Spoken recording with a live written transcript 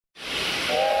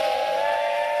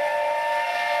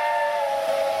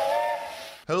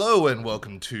Hello and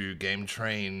welcome to Game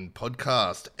Train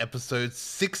Podcast, episode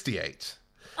 68.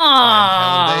 I'm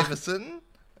Callum Davison.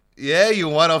 Yeah, you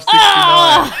won off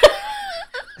 69.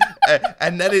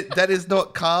 And that is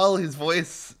not Carl. His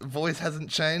voice hasn't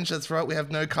changed. That's right. We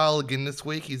have no Carl again this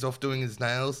week. He's off doing his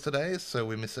nails today, so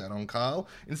we miss out on Carl.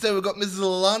 Instead, we've got Mrs.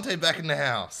 Lalante back in the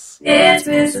house. It's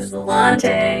Mrs.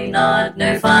 Lalante, not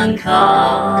no fun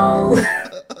Carl.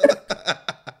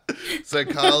 So,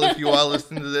 Carl, if you are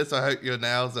listening to this, I hope your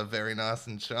nails are very nice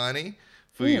and shiny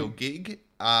for your gig.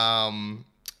 And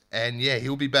yeah,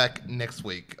 he'll be back next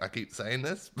week. I keep saying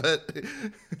this, but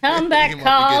Come back,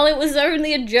 Carl. It was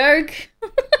only a joke.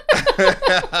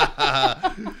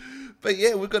 But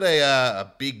yeah, we've got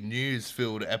a big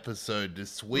news-filled episode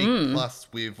this week. Plus,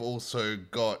 we've also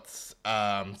got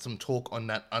some talk on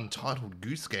that Untitled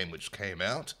Goose Game which came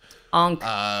out.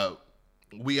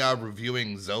 We are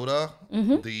reviewing Zelda,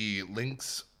 the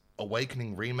Link's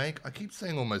Awakening remake. I keep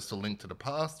saying almost A Link to the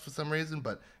Past for some reason,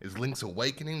 but it's Link's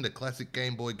Awakening. The classic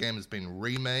Game Boy game has been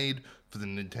remade for the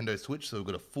Nintendo Switch, so we've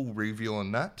got a full review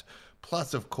on that.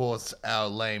 Plus, of course, our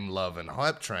lame love and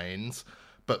hype trains.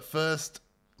 But first,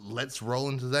 let's roll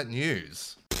into that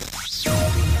news.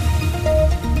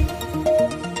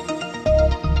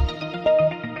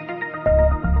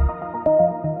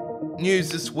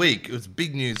 News this week. It was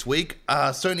big news week.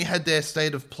 Sony had their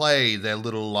State of Play, their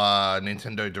little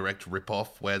Nintendo Direct ripoff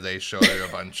where they show a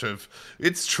bunch of...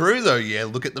 It's true though, yeah.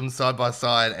 Look at them side by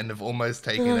side and they've almost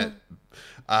taken it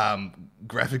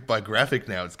graphic by graphic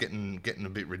now. It's getting a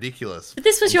bit ridiculous. But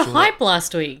this was your hype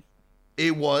last week.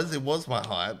 It was my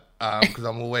hype because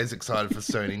I'm always excited for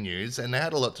Sony news and they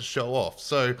had a lot to show off.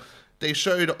 So they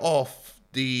showed off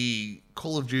the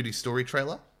Call of Duty story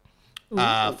trailer.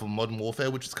 For Modern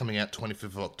Warfare, which is coming out 25th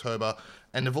of October.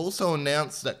 And they've also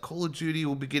announced that Call of Duty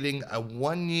will be getting a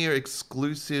 1-year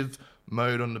exclusive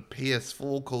mode on the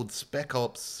PS4 called Spec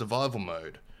Ops Survival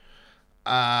Mode.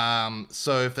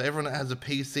 So for everyone that has a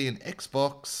PC and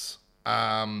Xbox,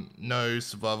 no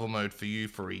survival mode for you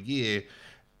for a year,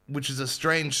 which is a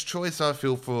strange choice, I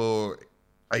feel, for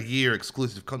a year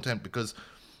exclusive content because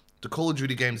the Call of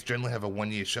Duty games generally have a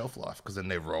 1-year shelf life because then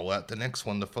they roll out the next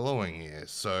one the following year.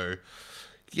 So,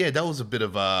 yeah, that was a bit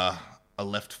of a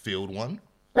left field one.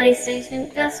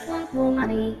 PlayStation just want more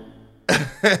money.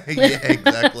 Yeah,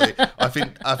 exactly. I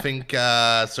think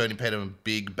Sony paid them a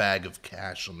big bag of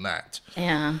cash on that.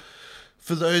 Yeah.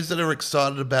 For those that are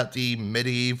excited about the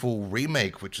Medieval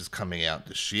remake, which is coming out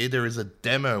this year, there is a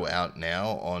demo out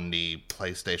now on the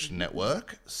PlayStation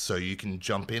Network, so you can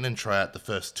jump in and try out the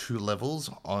first 2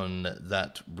 levels on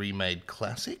that remade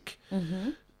classic.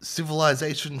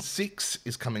 Civilization 6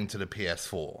 is coming to the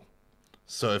PS4.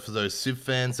 So for those Civ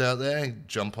fans out there,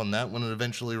 jump on that when it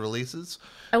eventually releases.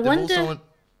 I wonder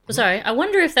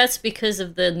if that's because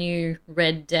of the new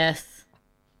Red Death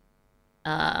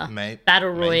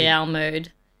Battle Royale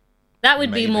mode. That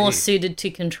would be more suited to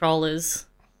controllers.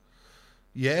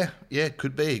 Yeah,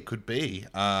 could be.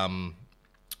 I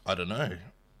don't know.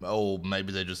 Or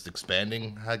maybe they're just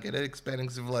expanding. I get it,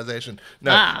 expanding Civilization.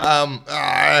 No,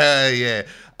 yeah.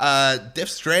 Death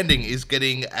Stranding is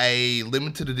getting a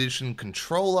limited edition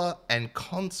controller and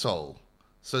console.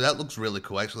 So that looks really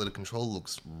cool. Actually, the controller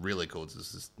looks really cool. It's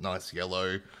this nice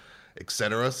yellow,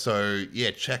 etc. So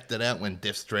yeah, check that out when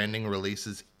Death Stranding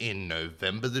releases in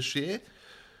November this year.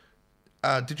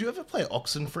 Did you ever play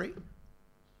Oxenfree?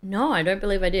 No, I don't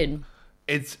believe I did.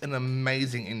 It's an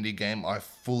amazing indie game. I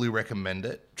fully recommend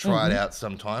it. Try it out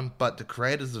sometime. But the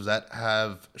creators of that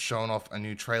have shown off a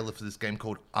new trailer for this game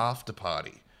called After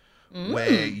Party,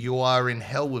 where you are in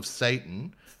hell with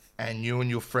Satan and you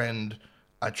and your friend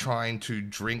are trying to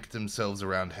drink themselves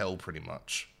around hell pretty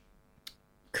much.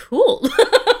 Cool.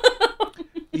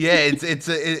 Yeah,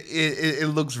 it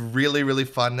looks really, really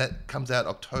fun. That comes out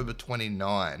October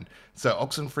 29. So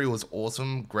Oxenfree was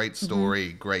awesome. Great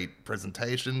story, great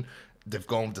presentation. They've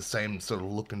gone with the same sort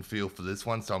of look and feel for this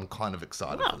one, so I'm kind of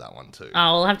excited for that one too.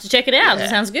 I'll have to check it out. Yeah. It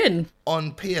sounds good.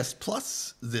 On PS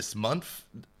Plus this month,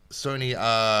 Sony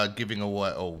are giving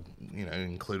away,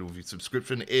 included with your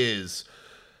subscription, is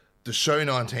The Show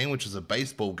 19, which is a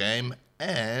baseball game,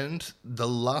 and The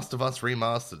Last of Us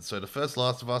Remastered. So the first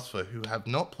Last of Us, for who have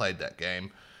not played that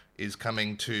game, is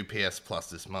coming to PS Plus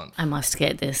this month. I must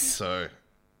get this. So,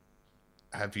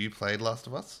 have you played Last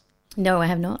of Us? No, I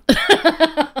have not.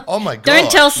 Oh my god!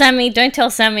 Don't tell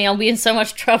Sammy. I'll be in so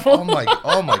much trouble. Oh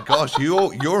my gosh!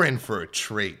 You're in for a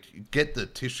treat. Get the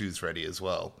tissues ready as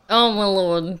well. Oh my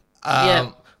lord!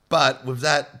 Yeah. But with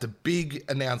that, the big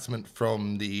announcement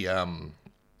from the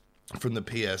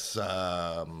PS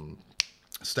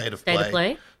State of Play.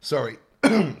 Play. Sorry,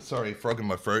 frog in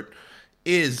my throat.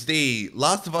 is the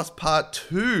Last of Us Part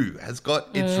 2 has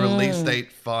got its release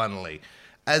date finally.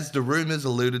 As the rumors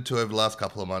alluded to over the last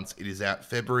couple of months, it is out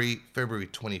February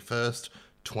 21st,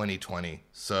 2020.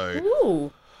 So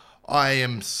Ooh. I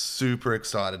am super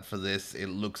excited for this. It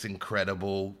looks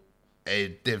incredible.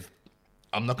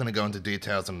 I'm not going to go into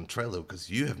details on the trailer because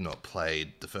you have not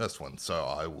played the first one, so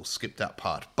I will skip that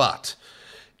part. But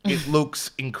it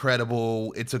looks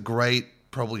incredible. It's a great,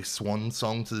 probably swan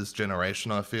song to this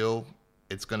generation, I feel.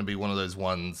 It's going to be one of those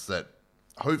ones that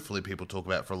hopefully people talk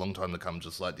about for a long time to come,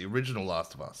 just like the original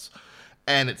Last of Us.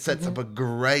 And it sets up a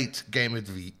great Game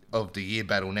of the Year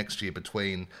battle next year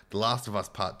between The Last of Us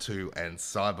Part 2 and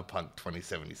Cyberpunk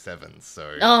 2077.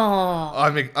 So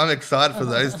I'm excited for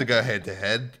those to go head to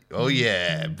head. Oh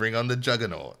yeah, bring on the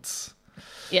juggernauts.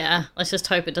 Yeah, let's just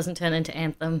hope it doesn't turn into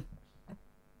Anthem.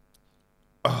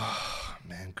 Oh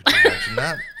man, could you imagine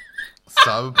that?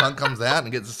 Cyberpunk comes out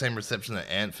and gets the same reception that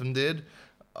Anthem did.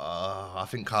 I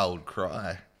think Carl would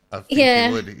cry. I think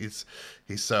he would.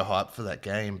 He's so hyped for that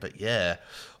game. But yeah.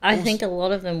 I think a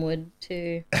lot of them would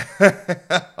too.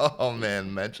 Oh man,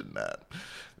 imagine that.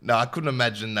 No, I couldn't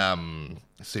imagine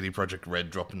CD Projekt Red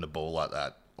dropping the ball like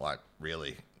that. Like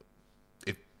really.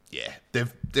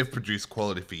 They've produced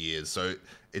quality for years, so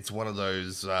it's one of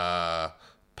those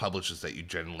publishers that you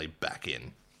generally back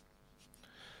in.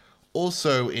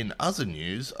 Also, in other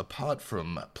news, apart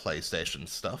from PlayStation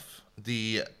stuff,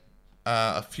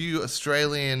 a few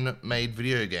Australian-made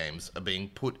video games are being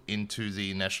put into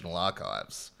the National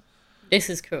Archives. This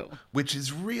is cool. Which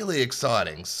is really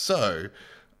exciting. So,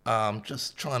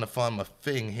 just trying to find my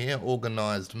thing here.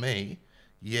 Organised me.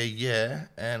 Yeah.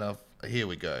 And here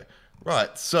we go.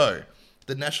 Right, so,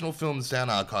 the National Film Sound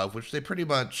Archive, which they pretty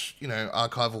much,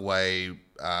 archive away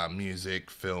music,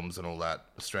 films and all that,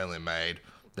 Australian-made.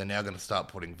 They're now going to start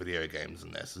putting video games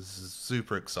in this. This is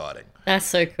super exciting. That's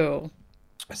so cool.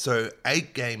 So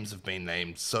 8 games have been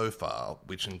named so far,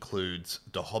 which includes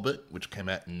The Hobbit, which came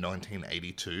out in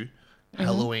 1982,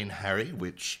 Halloween Harry,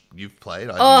 which you've played.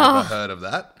 I've never heard of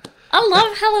that. I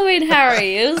love Halloween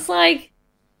Harry. It's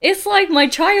like my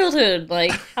childhood,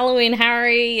 like Halloween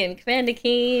Harry and Commander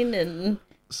Keen and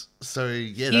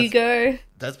Hugo.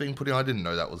 That's been put in. I didn't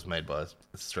know that was made by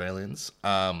Australians.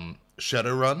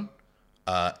 Shadowrun.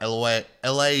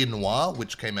 LA Noir,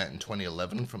 which came out in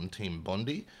 2011 from Team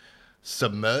Bondi.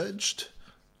 Submerged.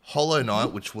 Hollow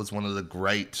Knight, which was one of the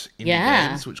great indie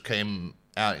games, which came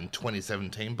out in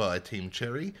 2017 by Team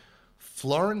Cherry.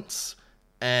 Florence.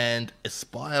 And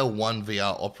Aspire 1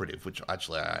 VR Operative, which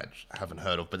actually I haven't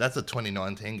heard of, but that's a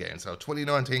 2019 game. So a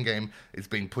 2019 game is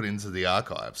being put into the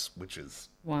archives, which is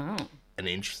an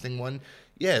interesting one.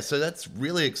 Yeah, so that's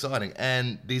really exciting.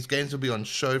 And these games will be on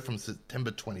show from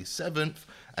September 27th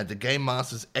at the Game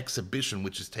Masters exhibition,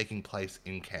 which is taking place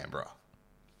in Canberra.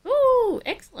 Ooh,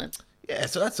 excellent. Yeah,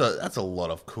 so that's a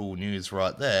lot of cool news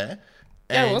right there.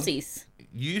 Go Aussies.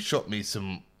 You shot me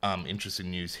some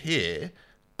interesting news here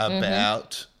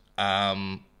about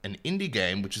an indie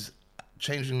game which is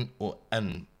changing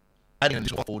adding an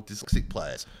additional for dyslexic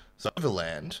players. So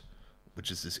Overland, which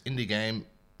is this indie game,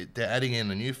 they're adding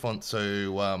in a new font so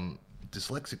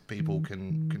dyslexic people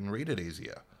can read it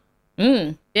easier.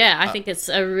 Yeah, I think it's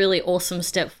a really awesome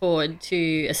step forward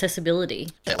to accessibility.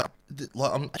 Yeah, I'm actually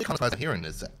kind of surprised hearing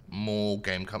this, that more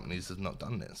game companies have not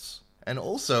done this. And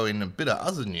also in a bit of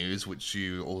other news, which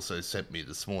you also sent me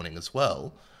this morning as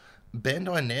well,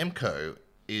 Bandai Namco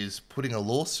is putting a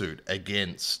lawsuit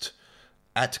against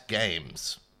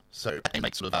AtGames. So they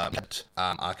make sort of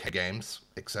arcade games,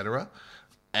 etc.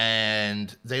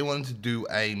 And they wanted to do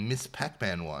a Miss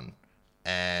Pac-Man one.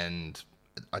 And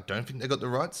I don't think they got the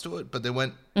rights to it, but they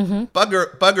went,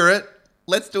 bugger it,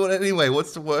 let's do it anyway.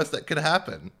 What's the worst that could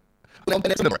happen?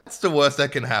 What's the worst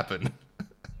that can happen?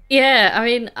 Yeah, I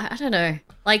mean, I don't know.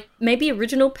 Like, maybe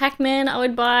original Pac-Man I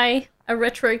would buy a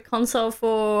retro console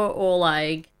for, or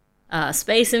like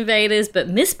Space Invaders, but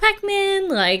Miss Pac-Man,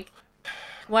 like,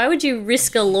 why would you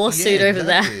risk a lawsuit over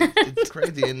that? It's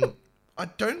crazy, and I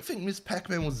don't think Miss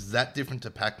Pac-Man was that different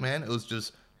to Pac-Man. It was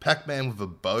just Pac-Man with a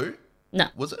bow. No.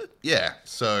 Was it? Yeah.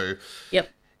 So. Yep.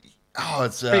 Oh,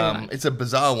 it's a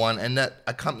bizarre one, and that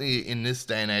a company in this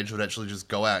day and age would actually just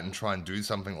go out and try and do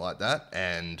something like that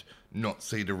and not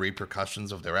see the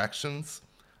repercussions of their actions.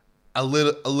 A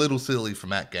little silly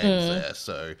from AtGames there.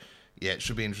 So yeah, it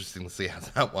should be interesting to see how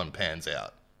that one pans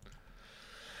out.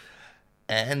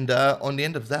 And on the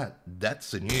end of that,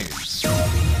 that's the news.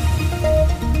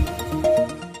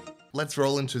 Let's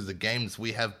roll into the games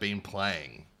we have been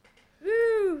playing.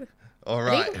 Woo! All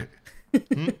right.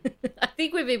 I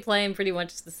think we've been playing pretty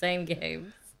much the same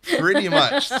games. Pretty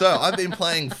much. So I've been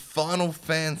playing Final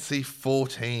Fantasy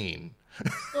XIV.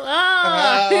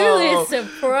 Oh, who is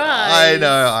surprised?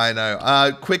 I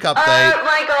know. Quick update. Oh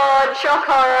my god, shock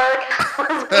horror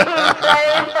was being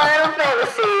played Final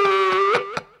Fantasy.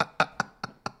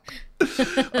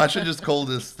 I should just call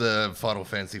this the Final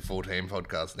Fantasy 14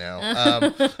 podcast now.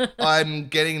 I'm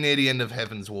getting near the end of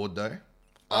Heaven's Ward though.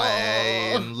 I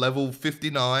am level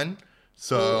 59,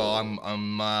 so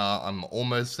I'm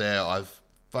almost there. I've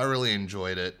thoroughly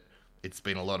enjoyed it. It's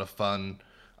been a lot of fun.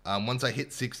 Once I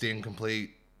hit 60 and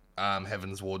complete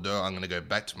Heaven's Ward though, I'm going to go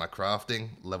back to my crafting,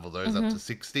 level those up to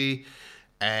 60,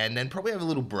 and then probably have a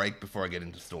little break before I get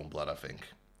into Stormblood, I think.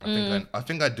 I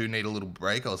think I do need a little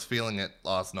break. I was feeling it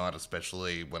last night,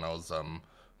 especially when I was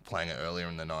playing it earlier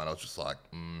in the night. I was just like,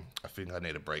 I think I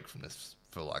need a break from this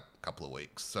for like a couple of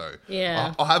weeks. So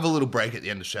Yeah. I'll have a little break at the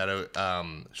end of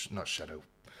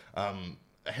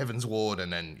Heaven's Ward,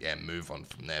 and then move on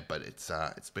from there. But it's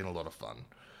been a lot of fun.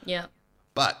 Yeah.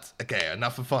 But okay,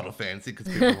 enough of Final Fantasy because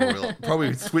people will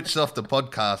probably switched off the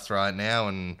podcast right now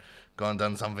and gone and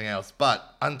done something else.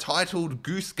 But Untitled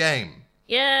Goose Game.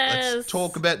 Yes. Let's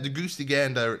talk about the Goosey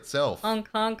Gander itself. Honk,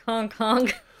 honk, honk,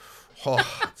 honk.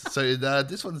 So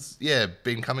this one's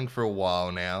been coming for a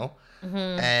while now,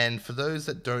 and for those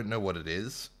that don't know what it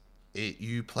is,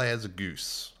 you play as a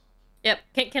goose. Yep.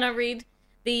 Can I read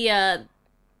the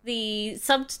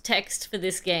subtext for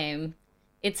this game?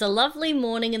 It's a lovely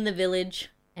morning in the village,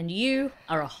 and you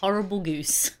are a horrible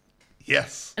goose.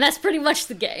 Yes. And that's pretty much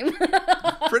the game.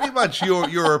 Pretty much,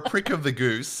 you're a prick of the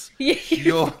goose.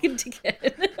 You're fucking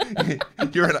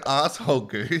dickhead. You're an asshole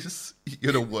goose.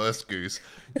 You're the worst goose.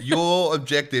 Your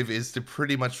objective is to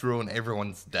pretty much ruin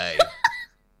everyone's day.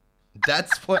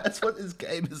 That's what this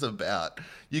game is about.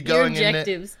 You're going Your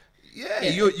objectives. in there.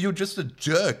 Yeah, you're just a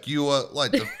jerk. You are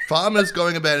like the farmer's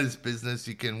going about his business.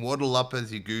 You can waddle up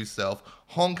as your goose self,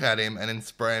 honk at him, and then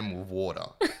spray him with water.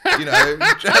 You know,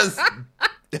 just.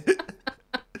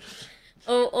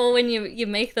 Or when you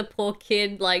make the poor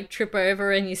kid like trip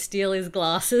over and you steal his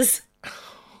glasses.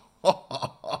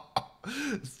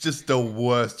 It's just the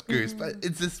worst goose, but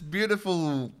it's this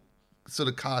beautiful sort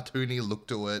of cartoony look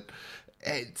to it.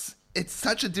 It's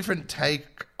such a different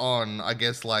take on, I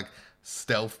guess, like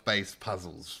stealth-based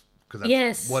puzzles, because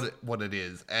that's what it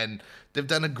is. And they've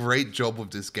done a great job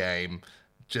with this game.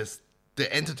 Just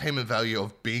the entertainment value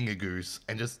of being a goose,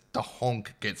 and just the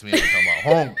honk gets me every time I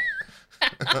honk.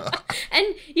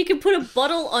 And you can put a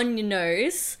bottle on your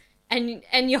nose, and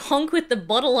you honk with the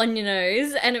bottle on your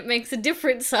nose, and it makes a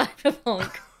different type of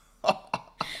honk.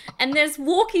 And there's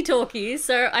walkie-talkies,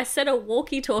 so I set a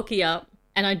walkie-talkie up,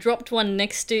 and I dropped one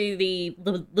next to the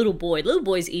little boy. Little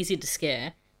boy's easy to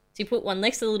scare. So you put one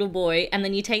next to the little boy, and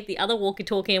then you take the other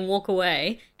walkie-talkie and walk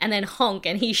away, and then honk,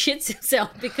 and he shits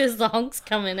himself because the honk's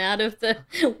coming out of the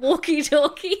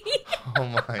walkie-talkie. Oh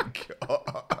my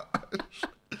gosh.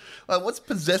 Like, what's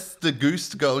possessed the goose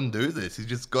to go and do this? He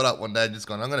just got up one day and just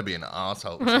gone, I'm going to be an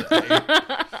asshole today.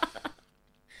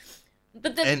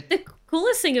 But the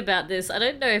coolest thing about this, I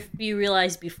don't know if you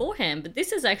realised beforehand, but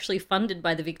this is actually funded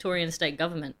by the Victorian state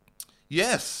government.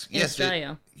 Yes. In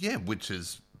Australia. Which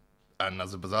is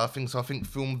another bizarre thing. So I think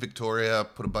Film Victoria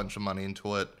put a bunch of money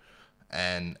into it.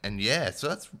 And so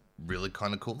that's really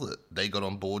kind of cool that they got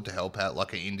on board to help out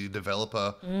like an indie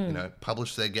developer,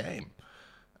 publish their game.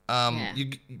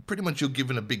 You pretty much, you're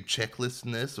given a big checklist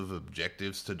in this of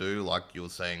objectives to do, like you were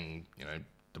saying,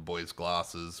 the boy's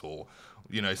glasses, or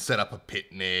set up a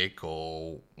picnic,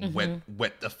 or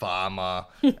wet the farmer,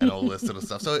 and all this sort of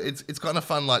stuff. So it's kind of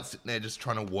fun, like sitting there just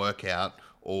trying to work out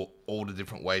all the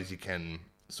different ways you can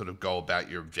sort of go about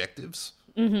your objectives.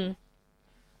 But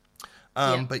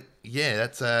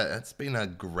that's been a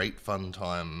great fun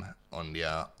time on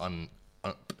the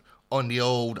on the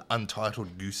old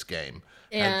Untitled Goose Game.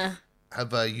 Yeah.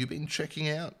 Have you been checking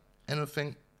out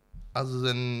anything other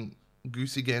than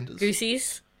Goosey Ganders?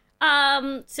 Goosies.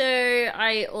 So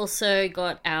I also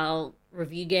got our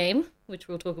review game, which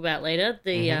we'll talk about later,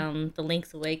 the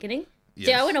Link's Awakening. Yes.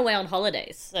 See, I went away on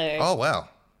holidays, so... Oh, wow.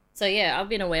 So yeah, I've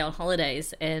been away on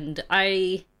holidays, and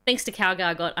thanks to Calgar,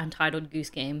 I got Untitled Goose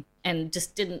Game, and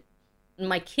just didn't...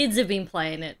 My kids have been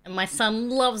playing it, and my son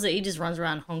loves it. He just runs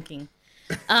around honking.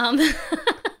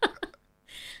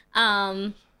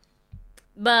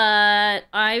 But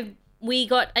we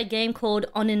got a game called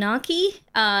Oninaki.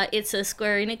 It's a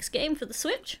Square Enix game for the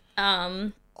Switch.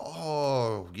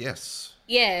 Oh, yes.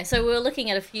 Yeah, so we were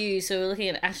looking at a few. So we were looking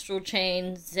at Astral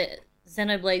Chain,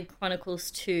 Xenoblade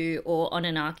Chronicles 2, or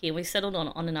Oninaki, and we settled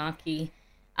on Oninaki.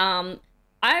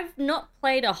 I've not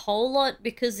played a whole lot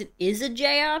because it is a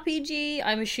JRPG.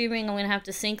 I'm assuming I'm going to have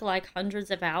to sink like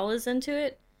hundreds of hours into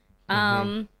it.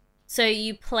 So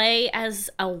you play as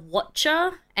a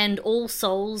watcher, and all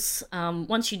souls,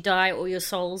 once you die, all your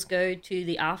souls go to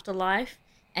the afterlife.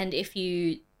 And if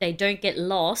they don't get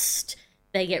lost,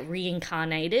 they get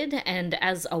reincarnated. And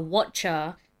as a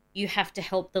watcher, you have to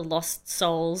help the lost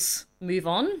souls move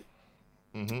on.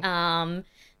 So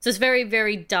it's very,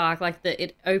 very dark. Like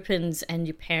it opens and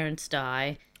your parents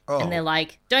die. Oh. And they're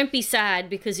like, don't be sad,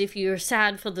 because if you're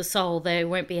sad for the soul, they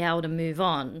won't be able to move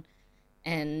on.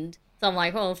 And so I'm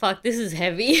like, oh, fuck, this is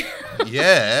heavy.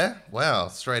 Yeah. Wow.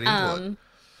 Straight into it.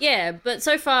 Yeah, but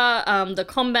so far, the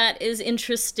combat is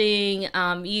interesting.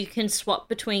 You can swap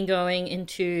between going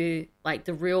into, like,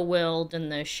 the real world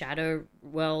and the shadow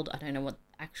world. I don't know what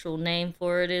the actual name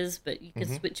for it is, but you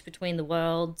can switch between the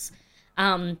worlds.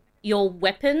 Your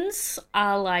weapons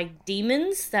are like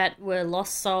demons that were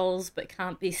lost souls but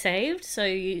can't be saved. So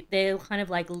they're kind of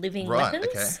like living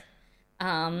weapons. Okay.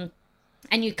 And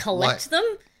you collect them.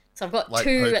 So I've got Like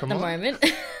 2 at the Pokemon? moment.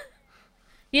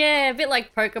 Yeah, a bit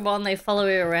like Pokemon. They follow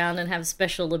you around and have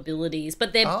special abilities.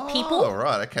 But they're people. Oh,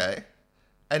 right, okay.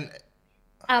 And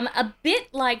A bit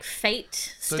like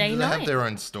Fate so Stay do they Night. have their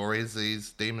own stories,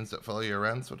 these demons that follow you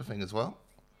around sort of thing as well?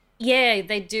 Yeah,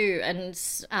 they do, and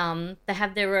they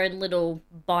have their own little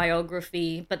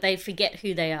biography, but they forget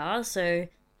who they are. So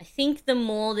I think the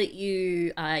more that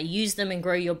you use them and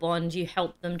grow your bond, you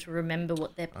help them to remember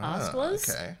what their past was.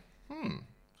 Okay.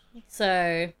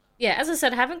 So yeah, as I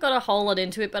said, I haven't got a whole lot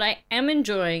into it, but I am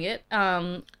enjoying it.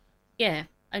 Yeah,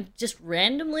 I just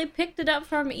randomly picked it up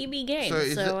from EB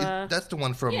Games. So that's the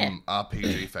one from yeah.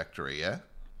 RPG Factory, yeah?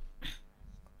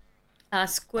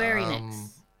 Square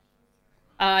Enix.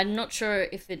 I'm not sure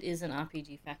if it is an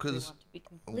RPG Factory one, to be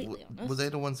completely honest. Were they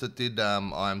the ones that did I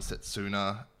Am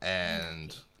Setsuna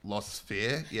and Lost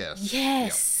Sphere? Yes.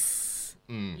 Yes.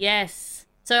 Yes.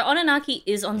 So Onanaki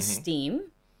is on Steam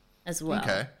as well.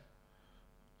 Okay.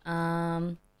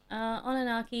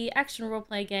 Onanaki, action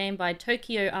roleplay game by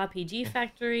Tokyo RPG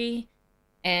Factory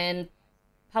and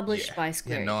published by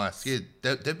Square. Yeah, nice. Yeah,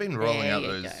 they've been rolling There out you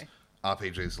those go.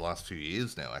 RPGs the last few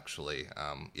years now, actually.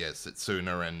 Yeah,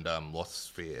 Setsuna and Lost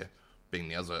Sphere being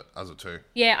the other two.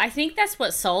 Yeah, I think that's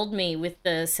what sold me with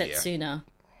the Setsuna.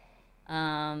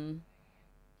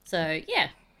 So yeah.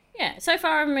 So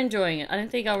far I'm enjoying it. I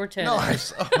don't think I'll return it.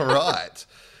 Nice. All right.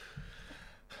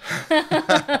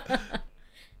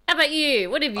 How about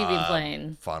you? What have you been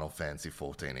playing? Final Fantasy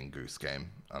 14 and Goose Game.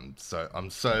 I'm so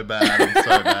bad. I'm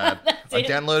so bad. I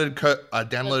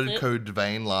downloaded Code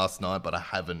Vein last night, but I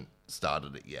haven't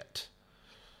started it yet.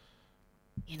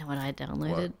 You know what I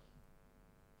downloaded?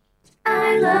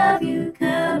 I love you,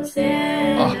 Colonel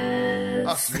Sanders.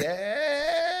 Oh,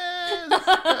 yes!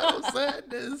 Colonel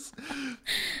Sanders.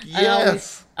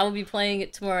 Yes. I will be playing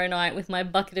it tomorrow night with my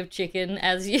bucket of chicken,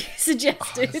 as you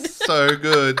suggested. So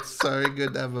good. So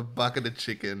good to have a bucket of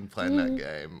chicken playing that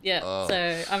game. Yeah, Oh.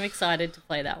 so I'm excited to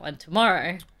play that one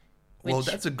tomorrow. Well, which-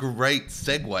 that's a great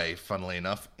segue, funnily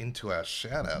enough, into our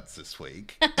shout-outs this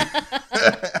week.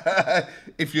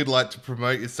 If you'd like to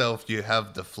promote yourself, you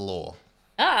have the floor.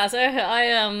 So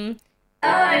I'm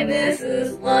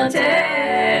Mrs.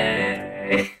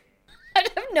 Latte. I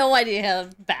have no idea how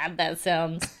bad that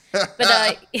sounds.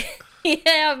 But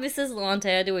yeah, Mrs.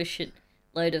 Lante, I do a shit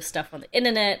load of stuff on the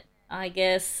internet, I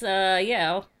guess.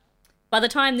 Yeah. By the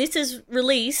time this is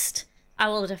released, I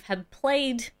will have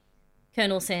played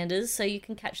Colonel Sanders, so you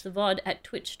can catch the VOD at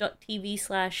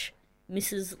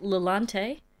twitch.tv/Mrs.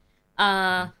 Lalante.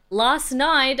 Last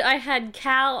night I had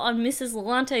Cal on Mrs.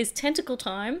 Lalante's Tentacle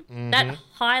Time. That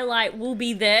highlight will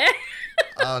be there.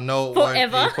 No, it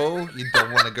Forever. won't, people. You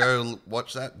don't want to go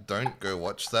watch that? Don't go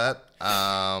watch that.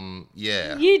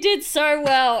 Yeah. You did so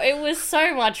well. It was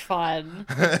so much fun.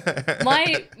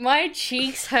 My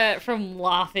cheeks hurt from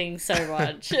laughing so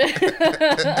much.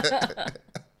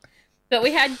 But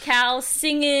we had Cal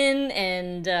singing,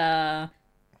 and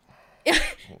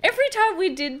every time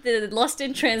we did the Lost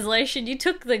in Translation, you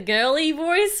took the girly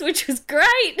voice, which was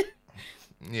great.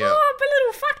 Yeah. Oh, my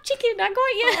little fuck chicken, I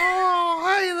got you. Oh,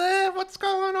 hey there, what's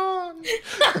going on?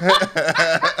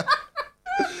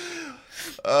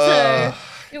 So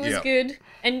it was yeah. good.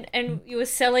 And you were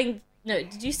selling. No,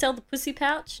 did you sell the pussy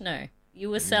pouch? No,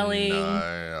 you were selling.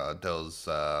 No, there was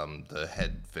the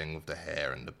head thing with the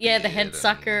hair and the Yeah, the beard head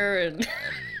sucker and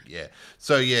yeah.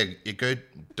 So yeah,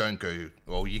 don't go.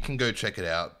 Well, you can go check it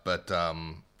out, but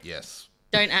yes.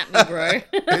 don't at me, bro.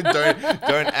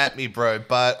 don't at me, bro.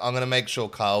 But I'm gonna make sure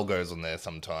Carl goes on there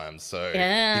sometimes. So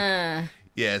Yeah.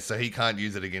 yeah, so he can't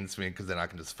use it against me because then I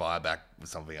can just fire back with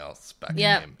something else back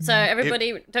Yeah. at him. So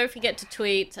everybody, don't forget to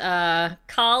tweet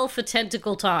Carl for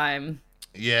Tentacle Time.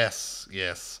 Yes.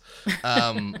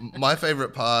 My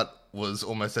favorite part was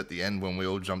almost at the end when we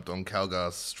all jumped on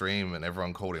Calgar's stream and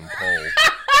everyone called him Paul.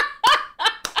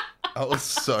 That was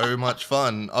so much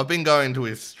fun. I've been going to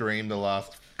his stream the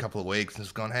last couple of weeks and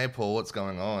just gone, hey, Paul, what's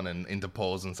going on? And into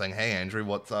Paul's and saying, hey, Andrew,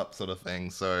 what's up, sort of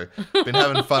thing. So been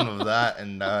having fun with that.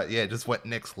 And yeah, just went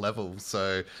next level.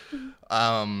 So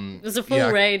There's a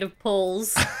full raid of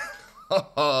Pauls.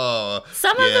 Oh,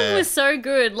 Some of them were so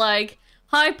good, like,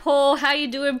 hi, Paul, how you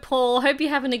doing, Paul? Hope you're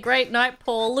having a great night,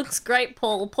 Paul. Looks great,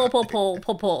 Paul.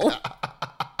 Paul.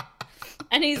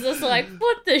 And he's just like,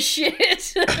 what the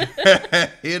shit?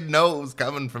 He'd know it was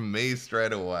coming from me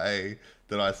straight away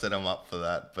that I set him up for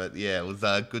that. But yeah, it was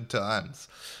good times.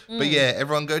 But yeah,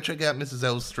 everyone go check out Mrs.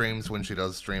 L's streams when she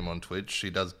does stream on Twitch. She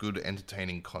does good,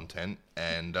 entertaining content.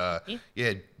 And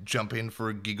yeah, jump in for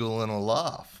a giggle and a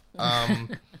laugh.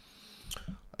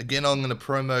 Again, I'm going to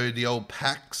promo the old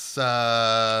PAX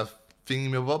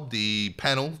thingamabob, the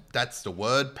panel. That's the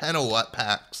word. Panel at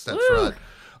PAX. That's right.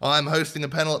 I'm hosting a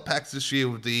panel at PAX this year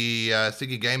with the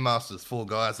Sega Game Masters, 4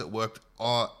 guys that worked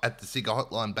at the Sega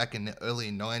hotline back in the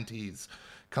early 90s.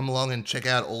 Come along and check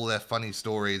out all their funny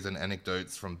stories and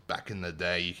anecdotes from back in the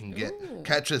day. You can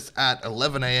catch us at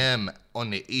 11 a.m.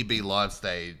 on the EB live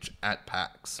stage at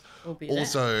PAX.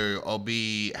 Also, I'll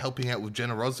be helping out with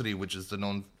Generosity, which is the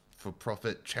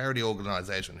non-for-profit charity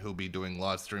organisation who'll be doing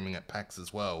live streaming at PAX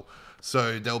as well.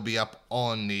 So they'll be up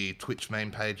on the Twitch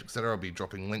main page, etc. I'll be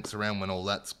dropping links around when all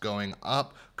that's going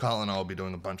up. Carl and I will be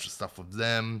doing a bunch of stuff with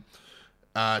them.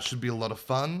 Should be a lot of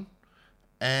fun.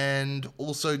 And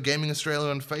also Gaming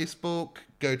Australia on Facebook.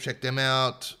 Go check them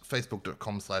out.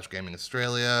 Facebook.com/Gaming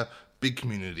Australia. Big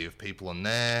community of people on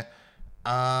there.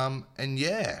 And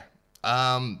yeah,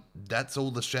 that's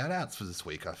all the shout outs for this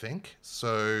week, I think.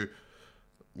 So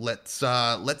let's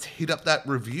hit up that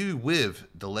review with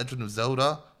The Legend of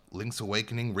Zelda Link's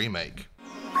Awakening Remake.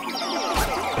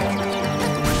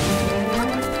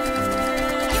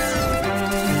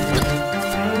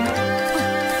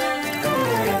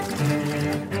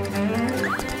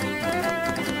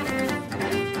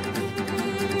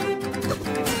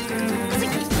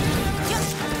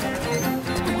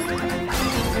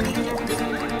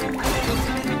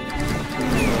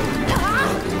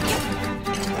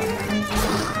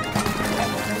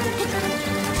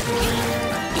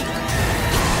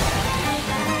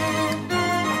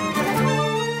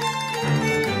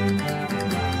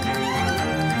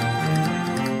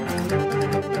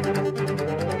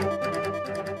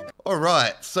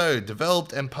 Alright, so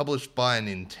developed and published by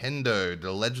Nintendo,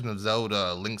 The Legend of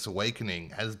Zelda Link's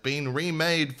Awakening has been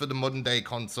remade for the modern day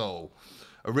console.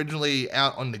 Originally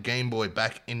out on the Game Boy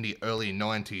back in the early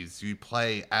 90s, you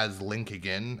play as Link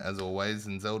again, as always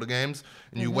in Zelda games,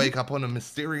 and you wake up on a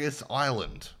mysterious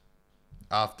island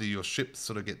after your ship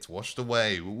sort of gets washed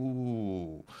away.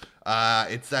 Ooh.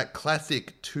 It's that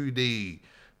classic 2D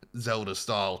Zelda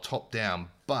style top-down,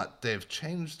 but they've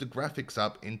changed the graphics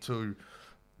up into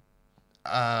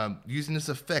using this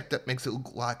effect that makes it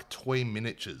look like toy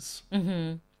miniatures,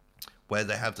 where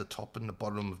they have the top and the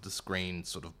bottom of the screen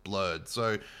sort of blurred.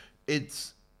 So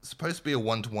it's supposed to be a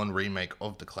one-to-one remake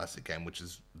of the classic game, which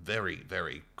is very,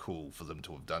 very cool for them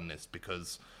to have done this,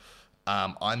 because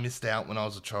I missed out when I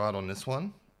was a child on this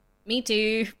one. Me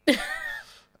too.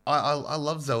 I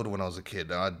loved Zelda when I was a kid.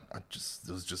 There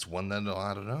was just one that,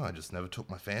 I don't know, I just never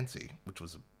took my fancy, which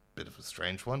was a bit of a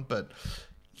strange one, but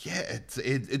yeah,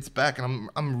 it's back, and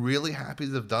I'm really happy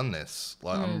they've done this.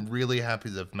 Like, I'm really happy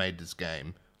they've made this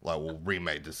game. Like, well,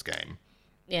 remade this game.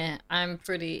 Yeah, I'm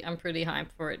pretty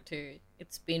hyped for it too.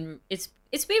 It's been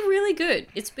really good.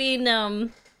 It's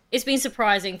been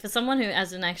surprising for someone who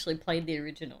hasn't actually played the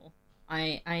original.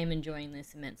 I am enjoying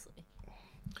this immensely.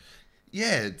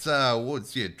 Yeah, it's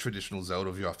your traditional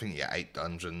Zelda view. I think you 8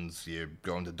 dungeons. You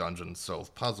go into dungeons,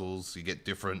 solve puzzles. You get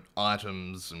different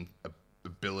items and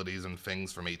abilities and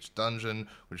things from each dungeon,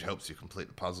 which helps you complete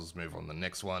the puzzles, move on to the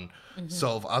next one,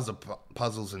 solve other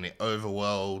puzzles in the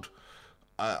overworld.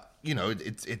 You know,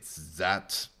 it's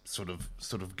that sort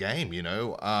of game. You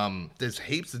know, there's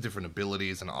heaps of different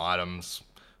abilities and items,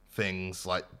 things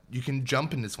like you can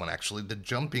jump in this one. Actually, the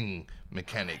jumping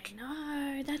mechanic.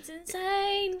 No, that's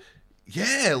insane.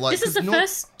 Yeah, like this is the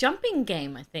first jumping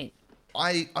game, I think.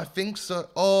 I think so.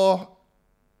 Oh,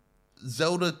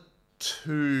 Zelda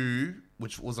 2,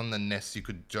 which was on the NES, you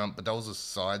could jump, but that was a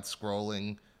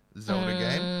side-scrolling Zelda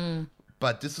game.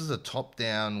 But this is a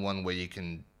top-down one where you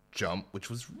can jump, which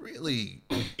was really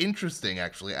interesting,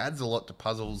 actually. It adds a lot to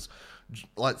puzzles.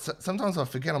 Like, sometimes I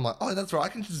forget, I'm like, oh, that's right, I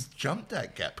can just jump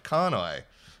that gap, can't I?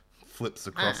 Flips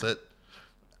across it.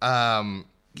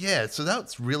 Yeah, so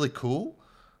that's really cool.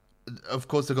 Of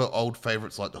course, they've got old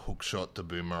favorites like the hook shot, the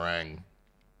boomerang,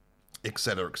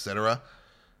 etc., etc.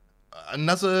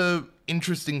 Another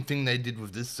interesting thing they did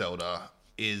with this Zelda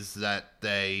is that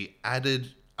they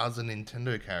added other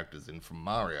Nintendo characters in from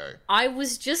Mario. I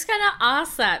was just gonna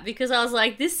ask that because I was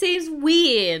like, this seems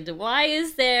weird. Why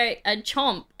is there a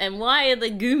Chomp? And why are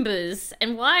the Goombas?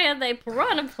 And why are they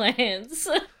piranha plants?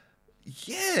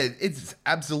 Yeah, it's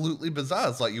absolutely bizarre.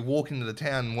 It's like you walk into the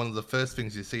town and one of the first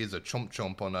things you see is a Chomp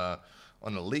Chomp on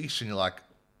a leash and you're like,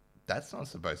 that's not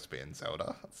supposed to be in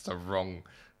Zelda. It's the wrong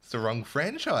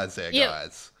franchise there, Yep.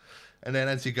 guys. And then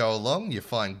as you go along, you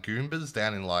find Goombas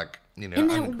down in like, And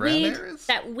underground areas.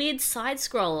 that weird side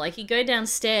scroller, like you go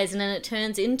downstairs and then it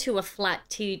turns into a flat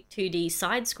 2D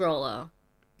side scroller.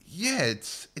 Yeah,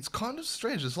 it's kind of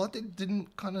strange. It's like they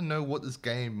didn't kind of know what this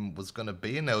game was going to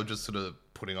be, and they were just sort of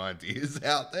putting ideas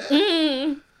out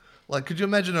there. Like, could you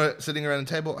imagine sitting around a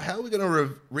table? How are we going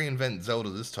to reinvent Zelda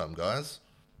this time, guys?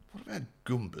 What about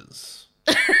Goombas?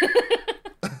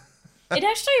 It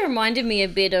actually reminded me a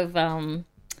bit of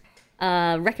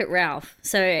Wreck-It Ralph.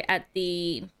 So at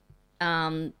the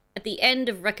end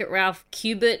of Wreck-It Ralph,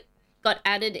 Cubit got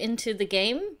added into the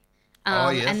game.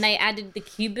 Yes. And they added the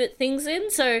Cubit things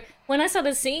in. So when I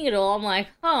started seeing it all, I'm like,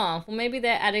 well, maybe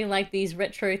they're adding like these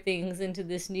retro things into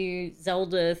this new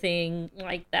Zelda thing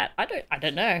like that. I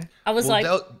don't know. I was like,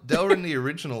 they were in the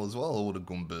original as well, all the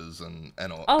Goombas and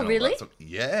all. Oh, and all really? that sort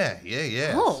yeah.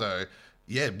 Oh. So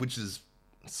yeah, which is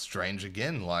strange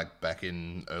again. Like back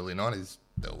in early '90s,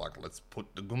 they were like, let's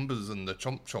put the Goombas and the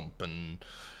Chomp Chomp and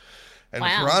Wow.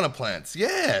 the piranha plants.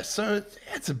 Yeah, so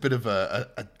it's a bit of a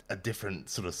different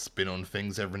sort of spin on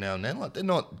things every now and then. Like they're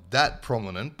not that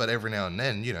prominent, but every now and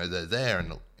then, they're there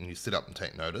and you sit up and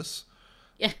take notice.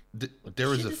 yeah.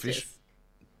 There is a shit is fish.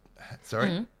 this?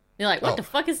 Sorry. You're like, what Oh. the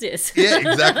fuck is this? Yeah,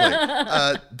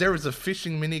 exactly. There is a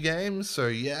fishing mini game, so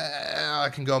yeah, I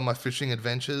can go on my fishing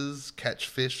adventures, catch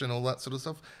fish, and all that sort of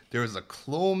stuff. There is a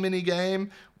claw mini game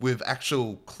with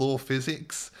actual claw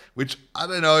physics, which I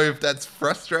don't know if that's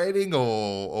frustrating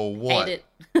or what. Hate it.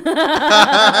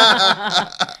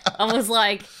 I was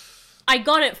like, I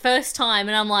got it first time,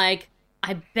 and I'm like,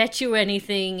 I bet you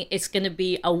anything it's gonna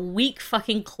be a weak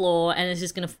fucking claw, and it's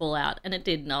just gonna fall out, and it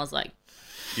did, and I was like,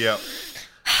 Yep.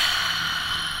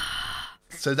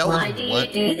 So that was Why do you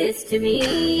do this to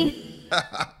me?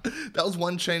 that was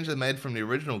one change they made from the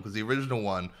original, because the original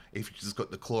one, if you just got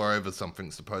the claw over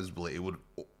something, supposedly it would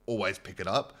always pick it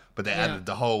up. But they added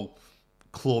the whole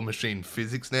claw machine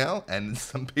physics now, and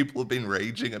some people have been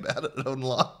raging about it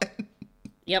online.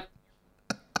 yep,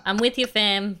 I'm with you,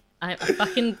 fam. I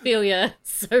fucking feel you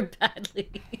so badly.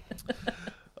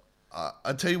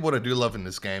 I tell you what I do love in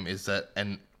this game is that,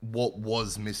 and what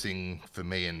was missing for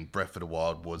me in Breath of the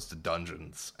Wild was the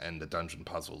dungeons and the dungeon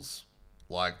puzzles.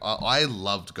 Like, I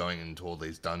loved going into all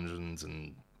these dungeons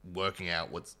and working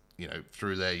out what's,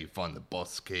 through there. You find the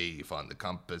boss key, you find the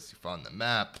compass, you find the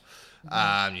map,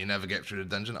 you navigate through the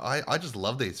dungeon. I just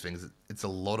love these things. It's a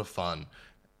lot of fun.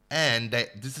 And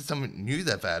this is something new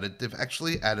they've added. They've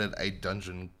actually added a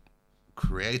dungeon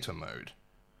creator mode.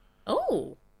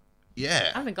 Oh,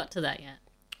 Yeah. I haven't got to that yet.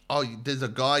 Oh, there's a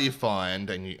guy you find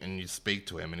and you speak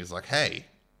to him and he's like, hey,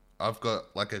 I've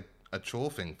got like a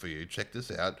chore thing for you. Check this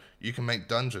out. You can make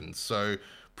dungeons. So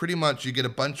pretty much you get a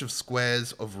bunch of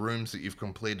squares of rooms that you've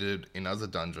completed in other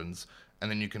dungeons,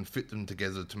 and then you can fit them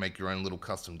together to make your own little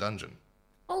custom dungeon.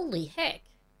 Holy heck.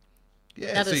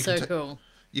 Yeah, That is you so can cool.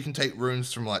 You can take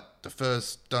rooms from like the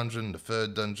first dungeon, the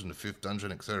third dungeon, the fifth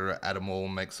dungeon, etc., add them all,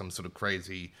 make some sort of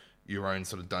crazy your own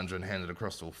sort of dungeon, hand it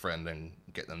across to a friend and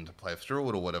get them to play through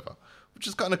it or whatever, which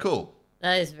is kind of cool.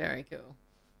 That is very cool.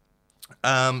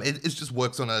 It just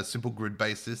works on a simple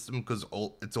grid-based system because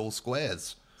it's all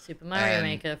squares. Super Mario And-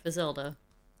 Maker for Zelda.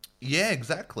 Yeah,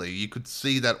 exactly. You could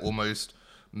see that almost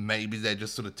maybe they're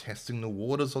just sort of testing the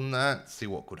waters on that, see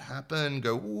what could happen,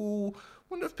 go, ooh,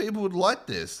 wonder if people would like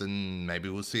this, and maybe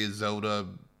we'll see a Zelda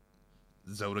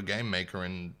game maker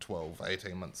in 12,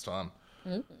 18 months' time,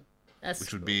 That's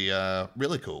which would be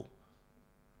really cool.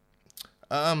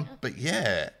 But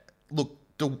yeah, look,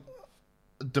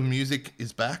 the music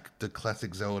is back. The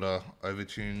classic Zelda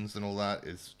overtunes and all that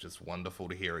is just wonderful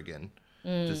to hear again.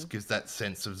 Just gives that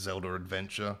sense of Zelda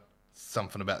adventure.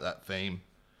 Something about that theme.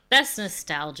 That's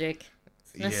nostalgic.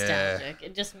 It's Yeah. nostalgic.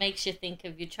 It just makes you think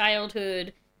of your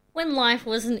childhood when life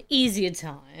was an easier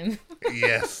time.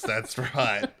 Yes, that's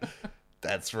right.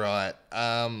 That's right.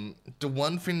 The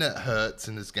one thing that hurts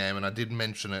in this game, and I did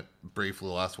mention it briefly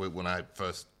last week when I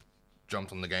first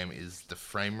jumped on the game, is the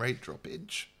frame rate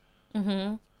droppage.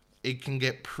 Mm-hmm. It can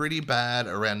get pretty bad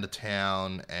around the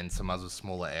town and some other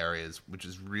smaller areas, which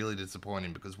is really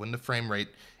disappointing because when the frame rate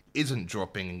isn't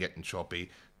dropping and getting choppy,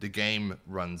 the game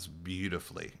runs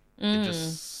beautifully. It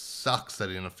just sucks that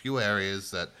in a few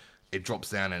areas that it drops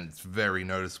down and it's very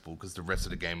noticeable because the rest of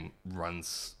the game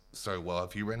runs so well.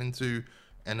 Have you run into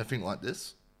anything like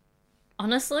this?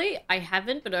 Honestly, I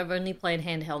haven't, but I've only played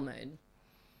handheld mode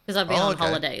because I've been on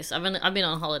holidays. I've been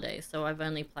on holidays, so I've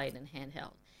only played in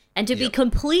handheld. And to be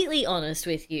completely honest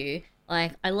with you,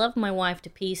 like, I love my wife to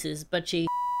pieces, but she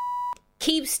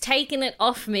keeps taking it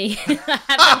off me. I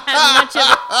haven't had much of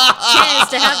a chance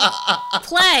to have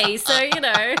play, so, you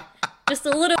know, just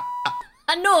a little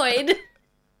annoyed.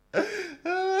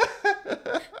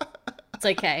 It's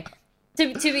okay.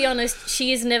 To be honest,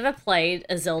 she has never played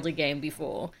a Zelda game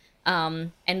before.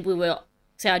 And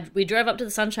we drove up to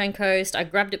the Sunshine Coast. I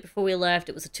grabbed it before we left.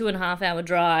 It was a 2.5 hour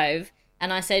drive.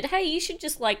 And I said, hey, you should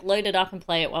just, like, load it up and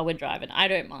play it while we're driving. I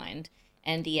don't mind.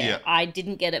 And, I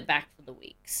didn't get it back for the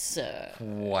week, so...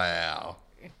 Wow.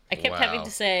 I kept having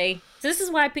to say... So this is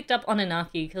why I picked up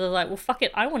Onanaki, because I was like, well, fuck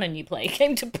it, I want a new play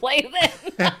game to play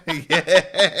then.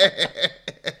 Yeah.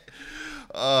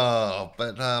 Oh,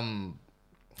 but,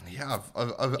 yeah,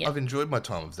 I've enjoyed my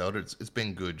time with Zelda. It's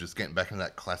been good, just getting back into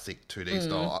that classic 2D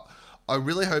style. I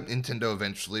really hope Nintendo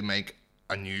eventually make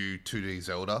a new 2D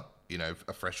Zelda, you know,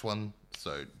 a fresh one,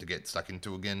 so to get stuck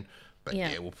into again. But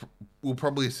yeah, we'll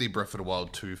probably see Breath of the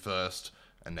Wild 2 first,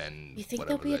 and then you think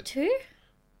there'll be a 2?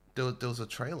 There was a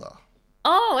trailer.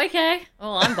 Oh, okay.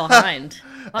 Oh, I'm behind.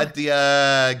 At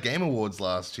the Game Awards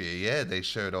last year, yeah, they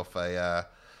showed off a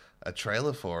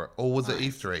trailer for it. Or was it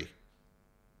E3?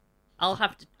 I'll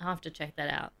have to check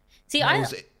that out. See, it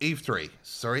was E3.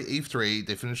 Sorry, E3.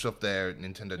 They finished off their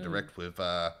Nintendo Direct with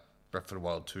Breath of the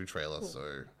Wild 2 trailer.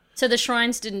 Cool. So the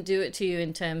shrines didn't do it to you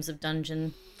in terms of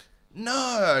dungeon.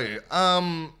 No.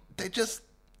 They just.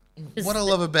 What I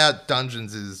love about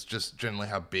dungeons is just generally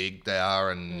how big they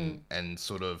are and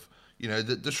sort of, you know,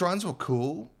 the shrines were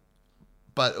cool,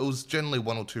 but it was generally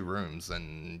 1 or 2 rooms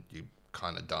and you're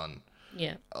kind of done.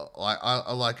 Yeah.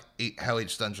 I like how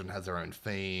each dungeon has their own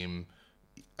theme,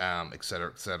 et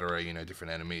cetera, you know,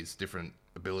 different enemies, different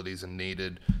abilities are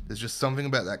needed. There's just something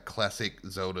about that classic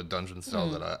Zelda dungeon style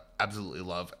that I absolutely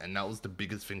love, and that was the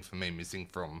biggest thing for me missing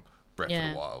from Breath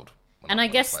of the Wild. And I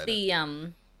guess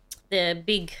the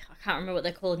big, I can't remember what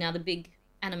they're called now, the big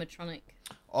animatronic.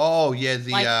 Oh, yeah,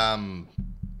 I'm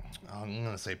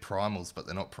going to say primals, but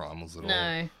they're not primals at all.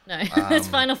 No. It's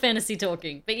Final Fantasy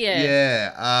talking. But yeah.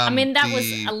 Yeah. I mean, that was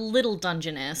a little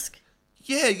dungeon-esque.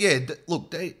 Yeah.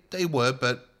 Look, they were,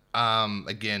 but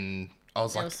again, I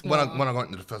was like, when I got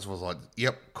into the festival, I was like,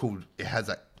 yep, cool. It has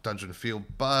that dungeon feel,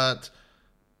 but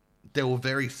they were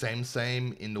very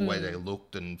same in the way they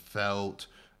looked and felt,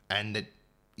 and it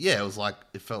was like,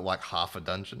 it felt like half a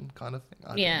dungeon kind of thing.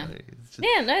 I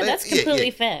don't know. That's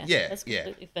completely fair. Yeah, that's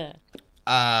completely fair.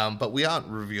 But we aren't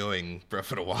reviewing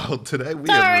Breath of the Wild today. We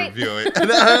are reviewing.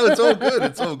 No, it's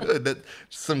all good. That's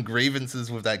some grievances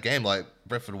with that game. Like,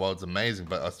 Breath of the Wild's amazing,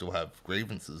 but I still have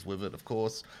grievances with it, of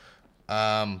course.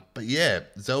 But yeah,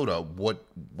 Zelda. What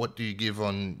do you give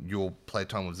on your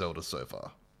playtime with Zelda so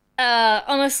far?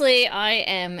 Honestly, I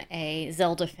am a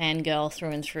Zelda fangirl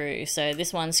through and through, so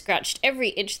this one scratched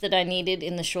every itch that I needed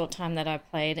in the short time that I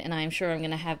played, and I'm sure I'm going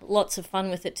to have lots of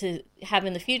fun with it to have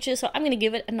in the future, so I'm going to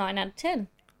give it a 9 out of 10.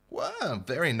 Wow,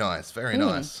 very nice, very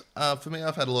nice. For me,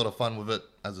 I've had a lot of fun with it.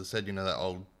 As I said, you know, that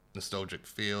old nostalgic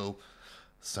feel.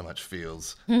 So much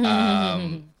feels.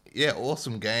 Yeah,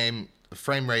 awesome game. The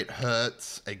frame rate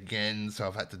hurts again, so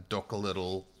I've had to dock a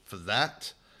little for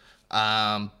that.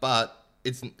 But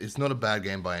it's not a bad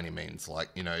game by any means. Like,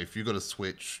 you know, if you've got a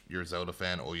Switch, you're a Zelda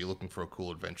fan, or you're looking for a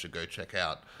cool adventure, go check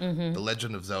out The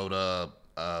Legend of Zelda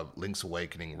Link's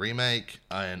Awakening Remake,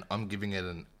 and I'm giving it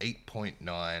an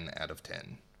 8.9 out of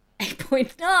 10.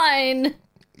 8.9?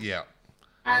 Yeah.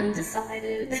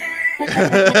 Undecided.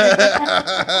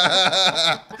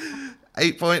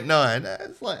 8.9.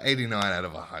 It's like 89 out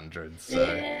of 100. So.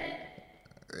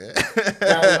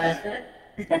 Well worth it.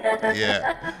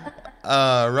 Yeah.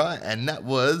 Right, and that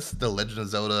was The Legend of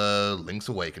Zelda Link's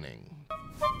Awakening.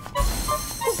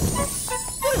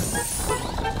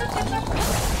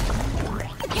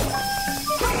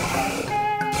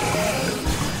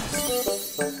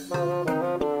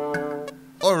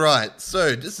 Alright,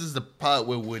 so this is the part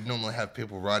where we'd normally have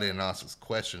people write in and ask us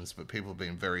questions, but people have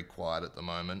been very quiet at the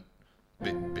moment.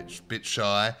 Bit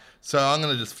shy. So I'm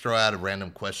going to just throw out a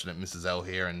random question at Mrs. L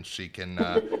here, and she can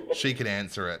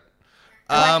answer it.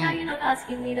 I like how you're not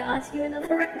asking me to ask you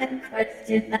another random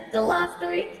question after last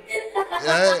week.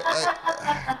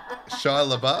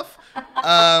 Shia LaBeouf.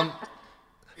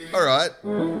 All right.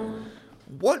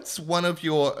 What's one of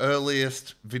your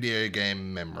earliest video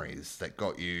game memories that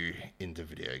got you into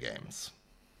video games?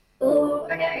 Oh,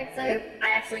 okay. So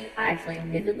I actually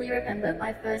vividly remember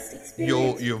my first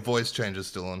experience. Your voice change is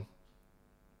still on.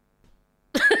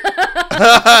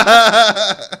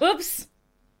 Whoops.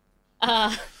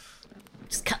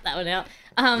 Just cut that one out.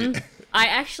 I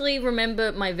actually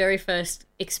remember my very first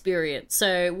experience.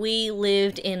 So we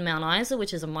lived in Mount Isa,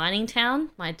 which is a mining town.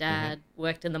 My dad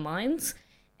worked in the mines.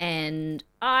 And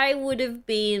I would have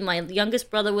been, my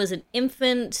youngest brother was an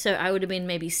infant, so I would have been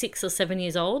maybe 6 or 7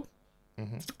 years old.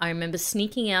 I remember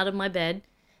sneaking out of my bed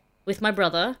with my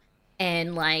brother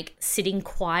and like sitting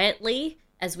quietly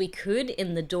as we could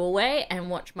in the doorway and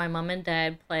watch my mum and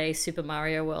dad play Super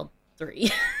Mario World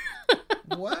 3.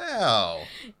 Wow.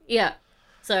 Yeah.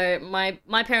 So my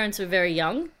parents were very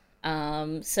young.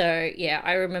 So yeah,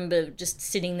 I remember just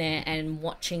sitting there and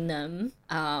watching them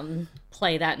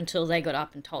play that until they got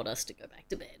up and told us to go back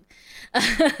to bed.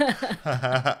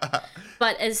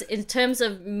 But as in terms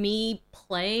of me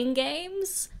playing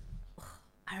games,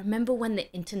 I remember when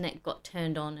the internet got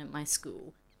turned on at my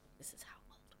school. This is how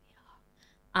old we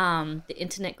are. The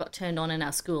internet got turned on in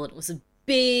our school. It was a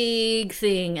big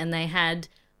thing, and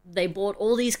they bought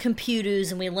all these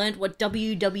computers, and we learned what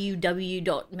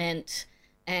www meant,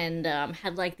 and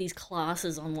had like these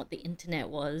classes on what the internet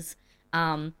was.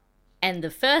 And the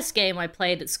first game I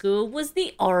played at school was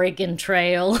the Oregon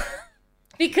Trail.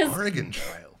 Because Oregon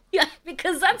Trail. yeah,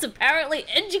 because that's apparently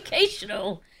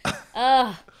educational.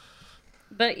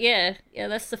 But yeah,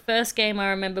 that's the first game I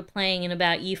remember playing in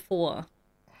about year 4.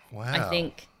 Wow. I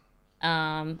think.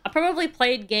 I probably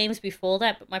played games before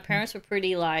that, but my parents were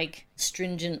pretty like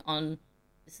stringent on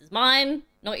this is mine,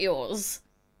 not yours.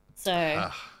 So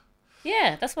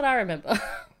yeah, that's what I remember.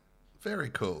 Very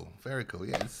cool. Very cool.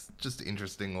 Yeah, it's just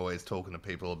interesting always talking to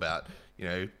people about, you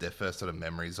know, their first sort of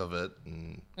memories of it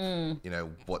and, you know,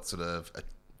 what sort of,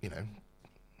 you know,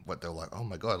 what they're like, oh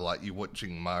my God, like you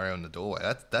watching Mario in the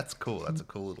doorway. That's cool. That's a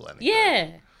cool little anecdote.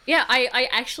 Yeah. Yeah, I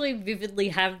actually vividly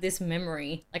have this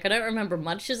memory. Like, I don't remember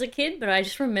much as a kid, but I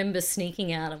just remember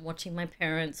sneaking out and watching my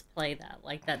parents play that.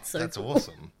 Like, that's so That's cool.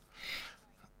 awesome.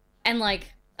 And,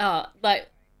 like,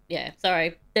 yeah,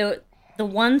 sorry. The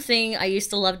one thing I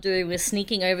used to love doing was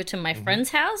sneaking over to my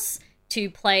friend's house to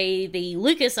play the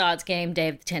LucasArts game Day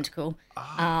of the Tentacle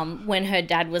when her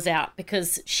dad was out,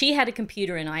 because she had a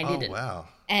computer and I didn't. Oh, wow.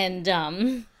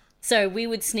 And so we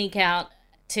would sneak out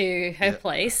to her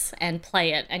place and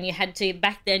play it. And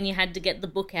back then you had to get the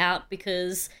book out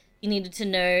because you needed to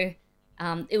know,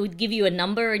 it would give you a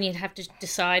number and you'd have to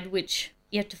decide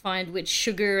you have to find which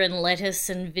sugar and lettuce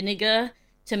and vinegar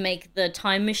to make the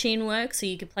time machine work so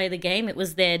you could play the game. It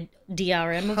was their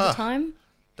DRM of the time.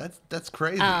 That's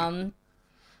crazy.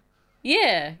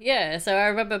 Yeah. So I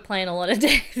remember playing a lot of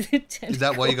Day of the Tentacle. Is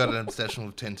that why you got an obsession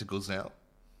with tentacles now?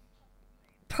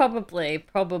 Probably.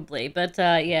 But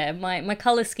yeah, my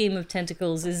color scheme of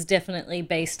tentacles is definitely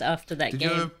based after that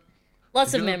game.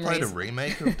 Lots of memories. Played a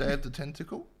remake of Day of the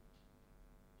Tentacle?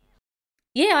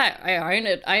 Yeah, I own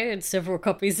it. I own several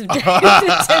copies of Day of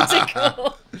the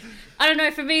Tentacle. I don't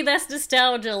know, for me that's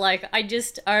nostalgia. Like,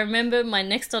 I remember my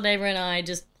next door neighbor and I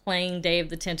just playing Day of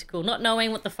the Tentacle, not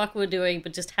knowing what the fuck we're doing,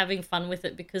 but just having fun with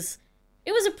it because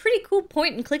it was a pretty cool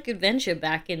point and click adventure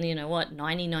back in,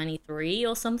 1993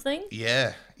 or something.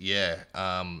 Yeah.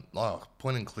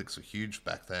 Point and clicks were huge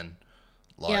back then.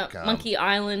 Like, yeah, Monkey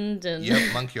Island and...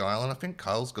 Yep, Monkey Island. I think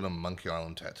Kyle's got a Monkey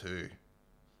Island tattoo.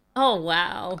 Oh,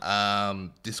 wow.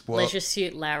 Discworld. Leisure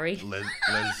Suit Larry.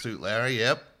 Leisure Suit Larry,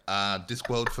 yep.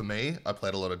 Discworld for me. I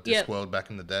played a lot of Discworld back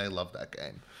in the day. Loved that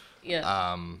game.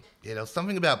 Yeah. There was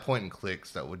something about point and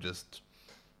clicks that were just,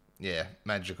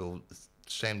 magical. It's a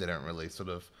shame they don't really sort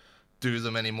of do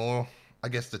them anymore. I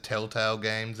guess the Telltale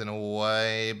games in a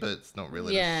way, but it's not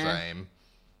really the same.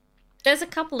 There's a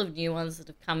couple of new ones that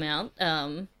have come out.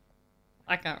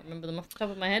 I can't remember them off the top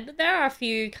of my head, but there are a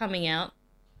few coming out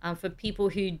for people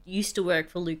who used to work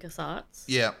for LucasArts.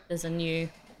 Yeah. There's a new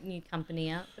company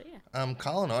out, but yeah.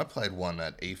 Carl and I played one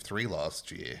at EVE3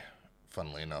 last year,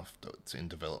 funnily enough. It's in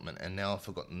development, and now I've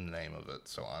forgotten the name of it,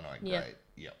 so I know. Great.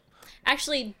 Yep.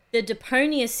 Actually, the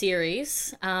Deponia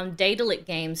series, Daedalic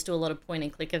Games do a lot of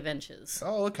point-and-click adventures.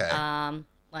 Oh, okay.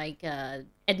 Like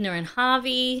Edna and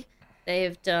Harvey,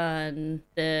 they've done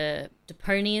the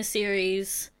Deponia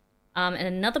series, and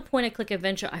another point-and-click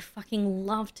adventure I fucking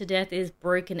love to death is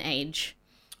Broken Age.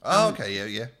 Oh, okay,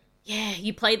 yeah. Yeah,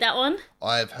 you played that one?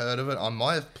 I've heard of it. I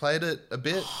might have played it a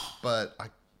bit, but I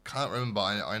can't remember.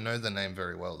 I know the name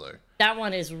very well, though. That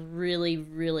one is really,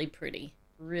 really pretty.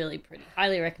 Really pretty.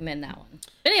 Highly recommend that one.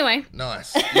 But anyway.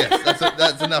 Nice. Yes,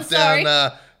 that's enough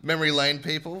down memory lane,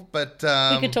 people. But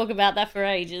we could talk about that for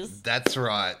ages. That's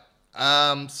right.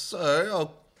 So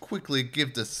I'll quickly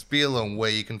give the spiel on where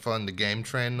you can find the Game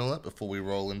Train and all that before we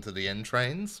roll into the end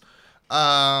trains.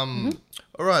 All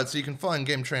right, so you can find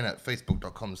Game Train at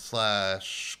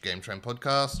facebook.com/Game Train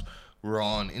Podcast. We're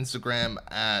on Instagram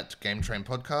at Game Train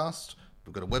Podcast.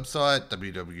 We've got a website,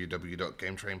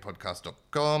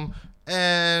 www.gametrainpodcast.com.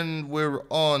 And we're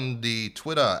on the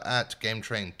Twitter at Game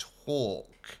Train Talk.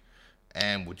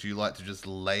 And would you like to just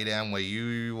lay down where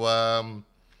you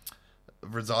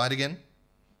reside again?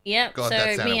 Yep. God, so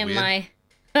that sounded me and weird.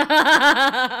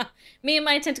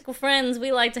 my tentacle friends,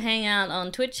 we like to hang out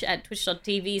on Twitch at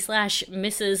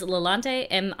twitch.tv/Mrs. Lalante,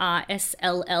 MRSLLANTE.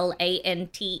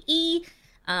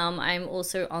 I'm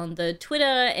also on the Twitter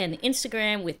and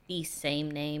Instagram with the same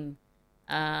name.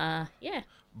 Yeah.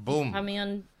 Boom. I'm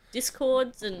on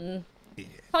Discords and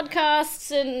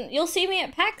podcasts, and you'll see me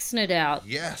at PAX, no doubt.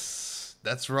 Yes,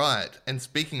 that's right. And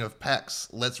speaking of PAX,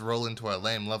 let's roll into our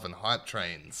lame love and hype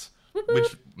trains,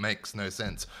 which makes no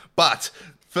sense. But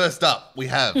first up, we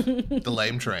have the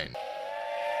lame train.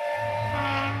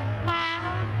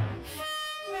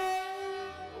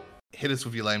 Hit us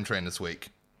with your lame train this week.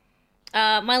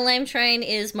 My lame train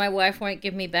is my wife won't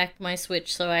give me back my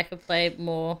Switch so I can play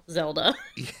more Zelda.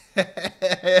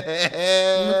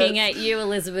 I'm looking at you,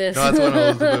 Elizabeth. Nice one,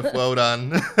 Elizabeth. Well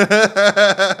done.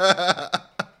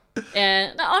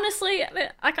 Yeah, no, honestly,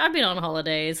 I've been on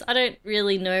holidays. I don't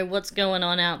really know what's going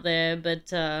on out there,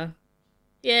 but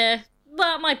yeah.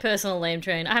 But my personal lame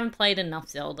train, I haven't played enough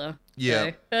Zelda. Yeah.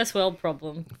 So, first world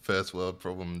problem. First world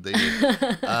problem, indeed.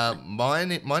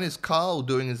 Mine is Carl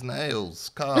doing his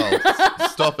nails. Carl,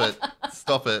 stop it.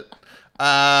 Stop it.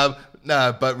 No,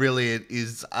 but really it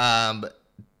is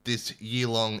this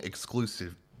year-long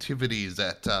exclusivities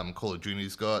that Call of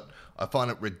Duty's got. I find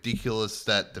it ridiculous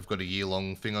that they've got a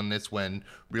year-long thing on this when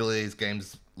really these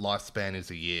games' lifespan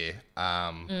is a year.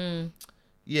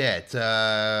 Yeah, it's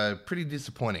pretty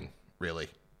disappointing, really.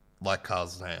 Like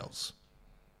Carl's nails.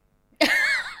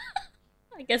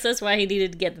 I guess that's why he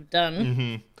needed to get them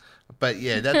done. But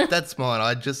yeah, that's mine.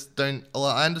 I just don't.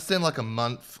 I understand like a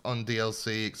month on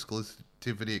DLC,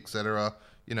 exclusivity, etc.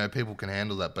 You know, people can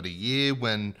handle that. But a year,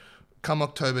 when come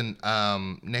October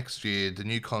next year, the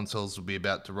new consoles will be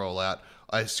about to roll out.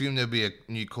 I assume there'll be a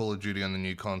new Call of Duty on the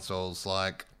new consoles.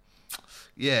 Like,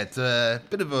 yeah, it's a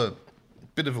bit of a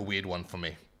weird one for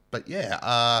me. But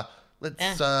yeah,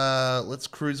 let's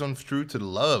cruise on through to the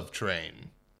love train.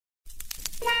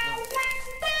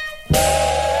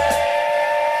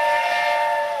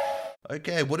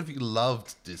 Okay, what have you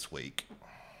loved this week?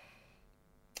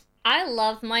 I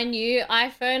love my new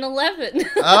iPhone 11.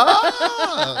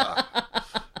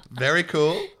 Very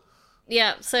cool.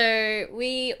 Yeah, so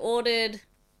we ordered...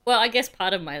 Well, I guess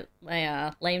part of my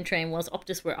lame train was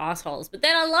Optus were assholes, but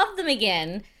then I love them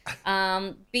again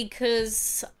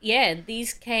because, yeah,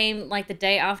 these came like the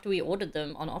day after we ordered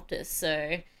them on Optus.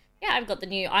 So, yeah, I've got the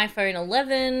new iPhone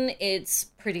 11. It's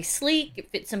pretty sleek.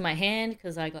 It fits in my hand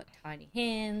because I got tiny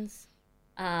hands.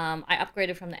 I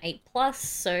upgraded from the 8 Plus,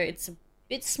 so it's a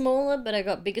bit smaller, but I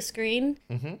got bigger screen.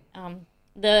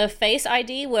 The Face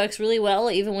ID works really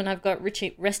well, even when I've got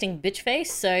resting bitch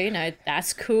face. So, you know,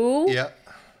 that's cool. Yeah.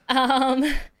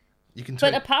 You can.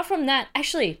 But apart from that,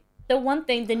 actually, the one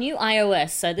thing, the new iOS.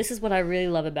 So this is what I really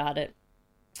love about it.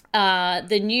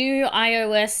 The new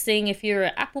iOS thing. If you're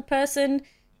an Apple person,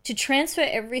 to transfer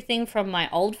everything from my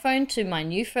old phone to my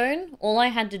new phone, all I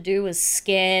had to do was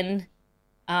scan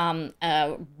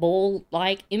a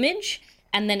ball-like image,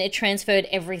 and then it transferred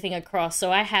everything across.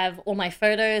 So I have all my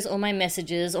photos, all my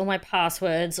messages, all my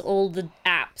passwords, all the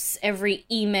apps, every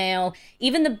email,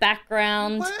 even the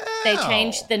background. Wow. They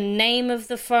changed the name of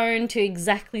the phone to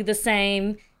exactly the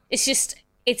same. It's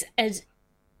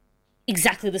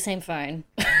exactly the same phone.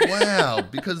 Wow,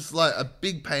 because like a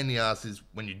big pain in the ass is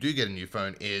when you do get a new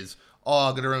phone is, oh,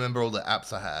 I got to remember all the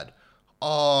apps I had.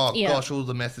 Oh, Yeah. gosh, all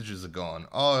the messages are gone.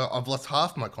 Oh, I've lost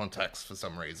half my contacts for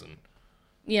some reason.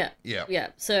 Yeah. Yeah. Yeah.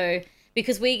 So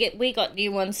because we got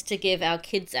new ones to give our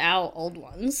kids our old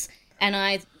ones, and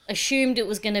I assumed it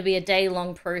was going to be a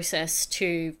day-long process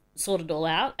to sort it all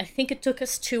out. I think it took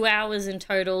us 2 hours in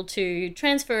total to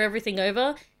transfer everything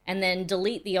over and then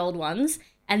delete the old ones.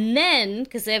 And then,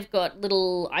 because they've got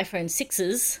little iPhone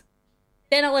 6s,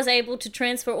 then I was able to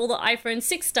transfer all the iPhone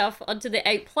 6 stuff onto the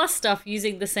 8 Plus stuff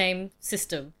using the same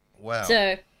system. Wow.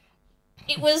 So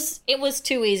it was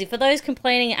too easy. For those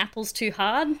complaining Apple's too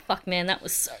hard, fuck man, that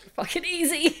was so fucking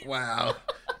easy. Wow.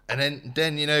 And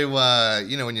then you know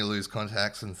when you lose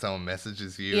contacts and someone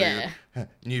messages you, Yeah.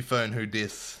 New phone, who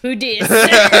dis? Who did?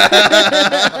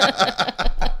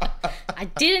 I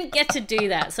didn't get to do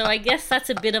that, so I guess that's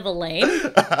a bit of a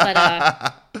lame.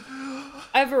 But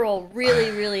overall,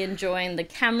 really enjoying the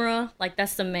camera. Like,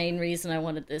 that's the main reason I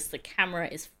wanted this. The camera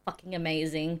is fucking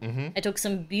amazing. Mm-hmm. I took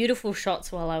some beautiful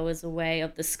shots while I was away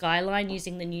of the skyline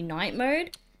using the new night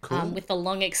mode. Cool. With the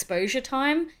long exposure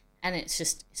time. And it's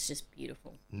just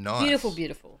beautiful. Nice.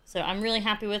 Beautiful. So I'm really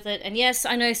happy with it. And yes,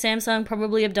 I know Samsung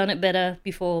probably have done it better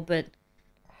before, but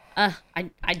I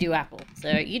do Apple.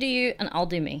 So you do you, and I'll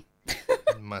do me.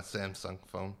 My Samsung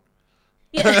phone.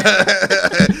 Yeah.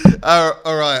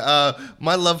 All right.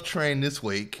 My love train this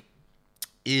week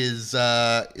is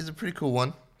a pretty cool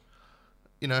one.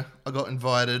 You know, I got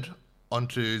invited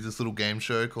onto this little game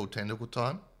show called Tentacle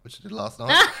Time, which I did last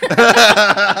night.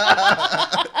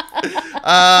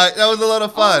 That was a lot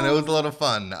of fun. It was a lot of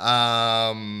fun.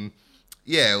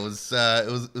 Yeah, it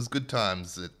was good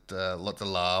times. Lots of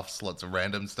laughs, lots of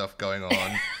random stuff going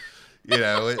on. You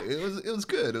know, it was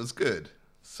good. It was good.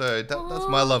 So that's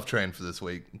my love train for this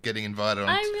week. Getting invited on.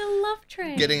 I'm your love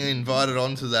train. Getting invited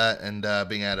onto that and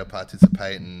being able to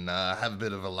participate and have a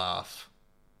bit of a laugh.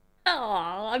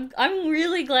 Oh, I'm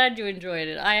really glad you enjoyed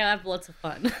it. I have lots of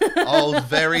fun. I was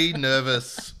very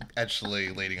nervous actually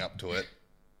leading up to it.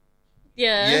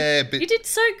 Yeah. Yeah, you did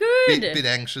so good. Bit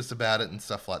anxious about it and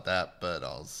stuff like that, but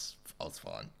I was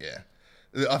fine. Yeah.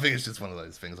 I think it's just one of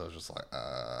those things. I was just like,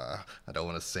 I don't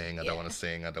want to sing. I don't want to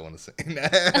sing.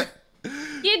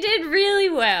 You did really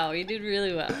well.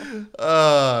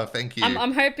 Oh, thank you.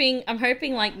 I'm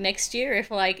hoping like next year,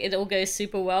 if like it all goes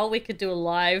super well, we could do a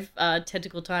live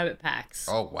Tentacle Time at PAX.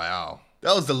 Oh, wow.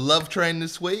 That was the love train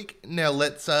this week. Now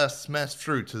let's smash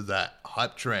through to that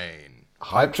hype train.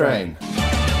 Hype train.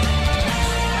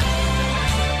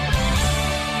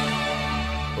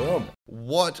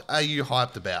 What are you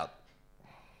hyped about?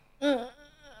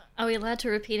 Are we allowed to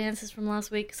repeat answers from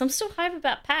last week? Because I'm still hyped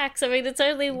about PAX. I mean, it's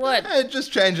only, what?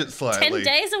 Just change it slightly.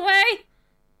 10 days away?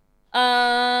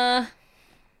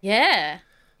 Yeah.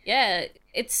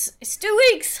 It's 2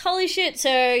 weeks. Holy shit.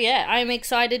 So, yeah, I'm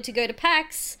excited to go to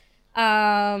PAX.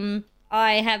 I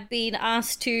have been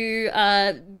asked to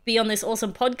be on this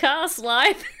awesome podcast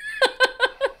live.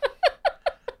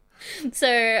 So,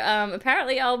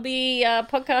 apparently I'll be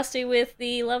podcasting with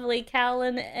the lovely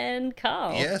Callan and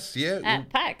Carl. Yes, yeah. At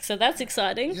PAX, so that's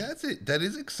exciting. Yeah, that's it. That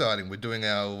is exciting. We're doing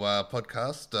our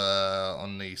podcast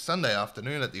on the Sunday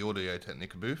afternoon at the Audio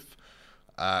Technica booth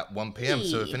at 1 p.m.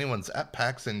 So if anyone's at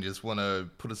PAX and just want to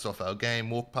put us off our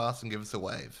game, walk past and give us a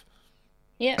wave.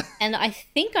 Yeah, and I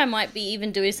think I might be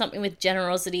even doing something with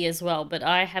Generosity as well, but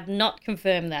I have not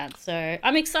confirmed that. So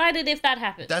I'm excited if that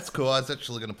happens. That's cool. I was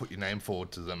actually going to put your name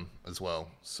forward to them as well.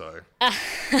 So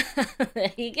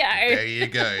there you go.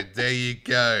 There you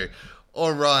go.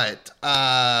 All right.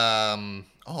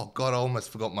 Oh God, I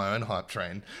almost forgot my own hype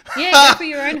train. Yeah, go for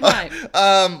your own hype.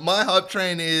 My hype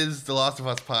train is The Last of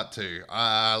Us Part 2.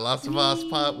 Last of Us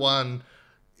Part 1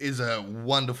 is a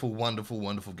wonderful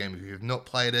game. If you have not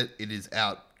played it, it is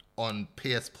out on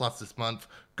PS Plus this month.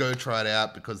 Go try it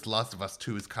out because Last of Us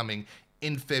 2 is coming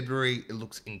in February. It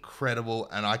looks incredible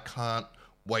and I can't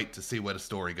wait to see where the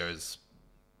story goes.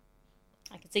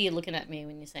 I can see you looking at me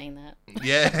when you're saying that.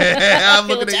 Yeah, I'm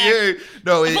looking at you.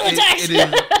 No, it is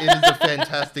a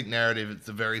fantastic narrative. It's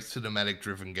a very cinematic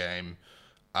driven game.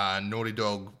 Naughty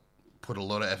Dog put a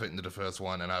lot of effort into the first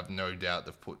one and I have no doubt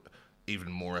they've put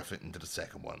even more effort into the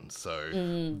second one. So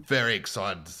very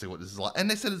excited to see what this is like. And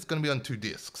they said it's going to be on 2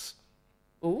 discs.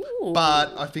 Ooh.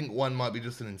 But I think one might be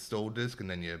just an installed disc and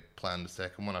then you play on the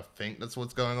second one. I think that's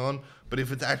what's going on. But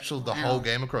if it's actually the whole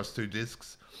game across 2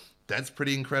 discs, that's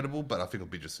pretty incredible. But I think it'll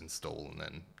be just installed and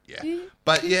then, yeah. Do you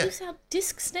use our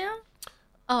discs now?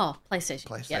 Oh, PlayStation.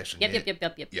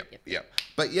 Yep.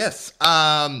 But yes,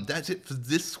 that's it for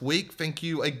this week. Thank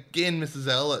you again, Mrs.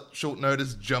 L, at short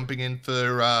notice jumping in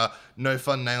for No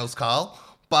Fun Nails Carl.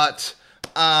 But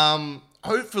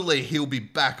hopefully he'll be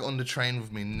back on the train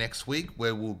with me next week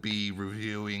where we'll be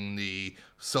reviewing the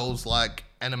Souls-like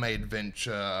anime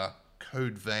adventure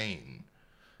Code Vein.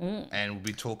 And we'll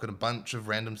be talking a bunch of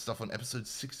random stuff on episode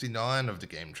 69 of the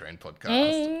Game Train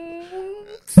podcast.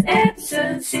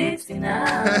 Episode 69.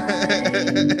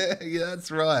 Yeah, that's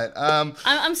right.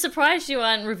 I'm surprised you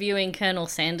aren't reviewing Colonel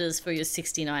Sanders for your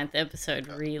 69th episode,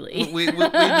 really. We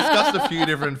discussed a few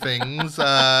different things,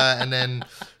 and then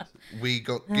we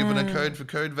got given a code for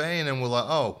Code Vein, and we're like,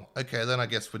 oh, okay, then I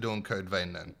guess we're doing Code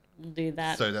Vein then. We'll do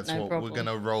that. So that's what we're going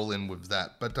to roll in with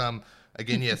that. But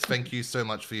again, yes, thank you so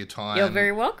much for your time. You're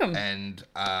very welcome. And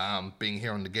being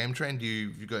here on the Game Train. Do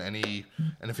you got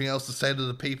anything else to say to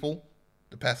the people,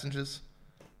 the passengers?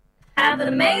 Have an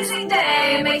amazing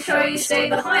day. Make sure you stay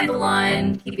behind the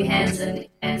line. Keep your hands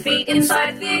and feet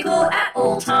inside the vehicle at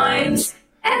all times.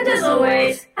 And as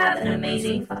always, have an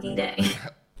amazing fucking day.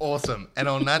 Awesome. And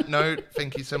on that note,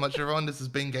 thank you so much, everyone. This has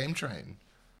been Game Train.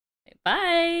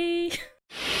 Bye.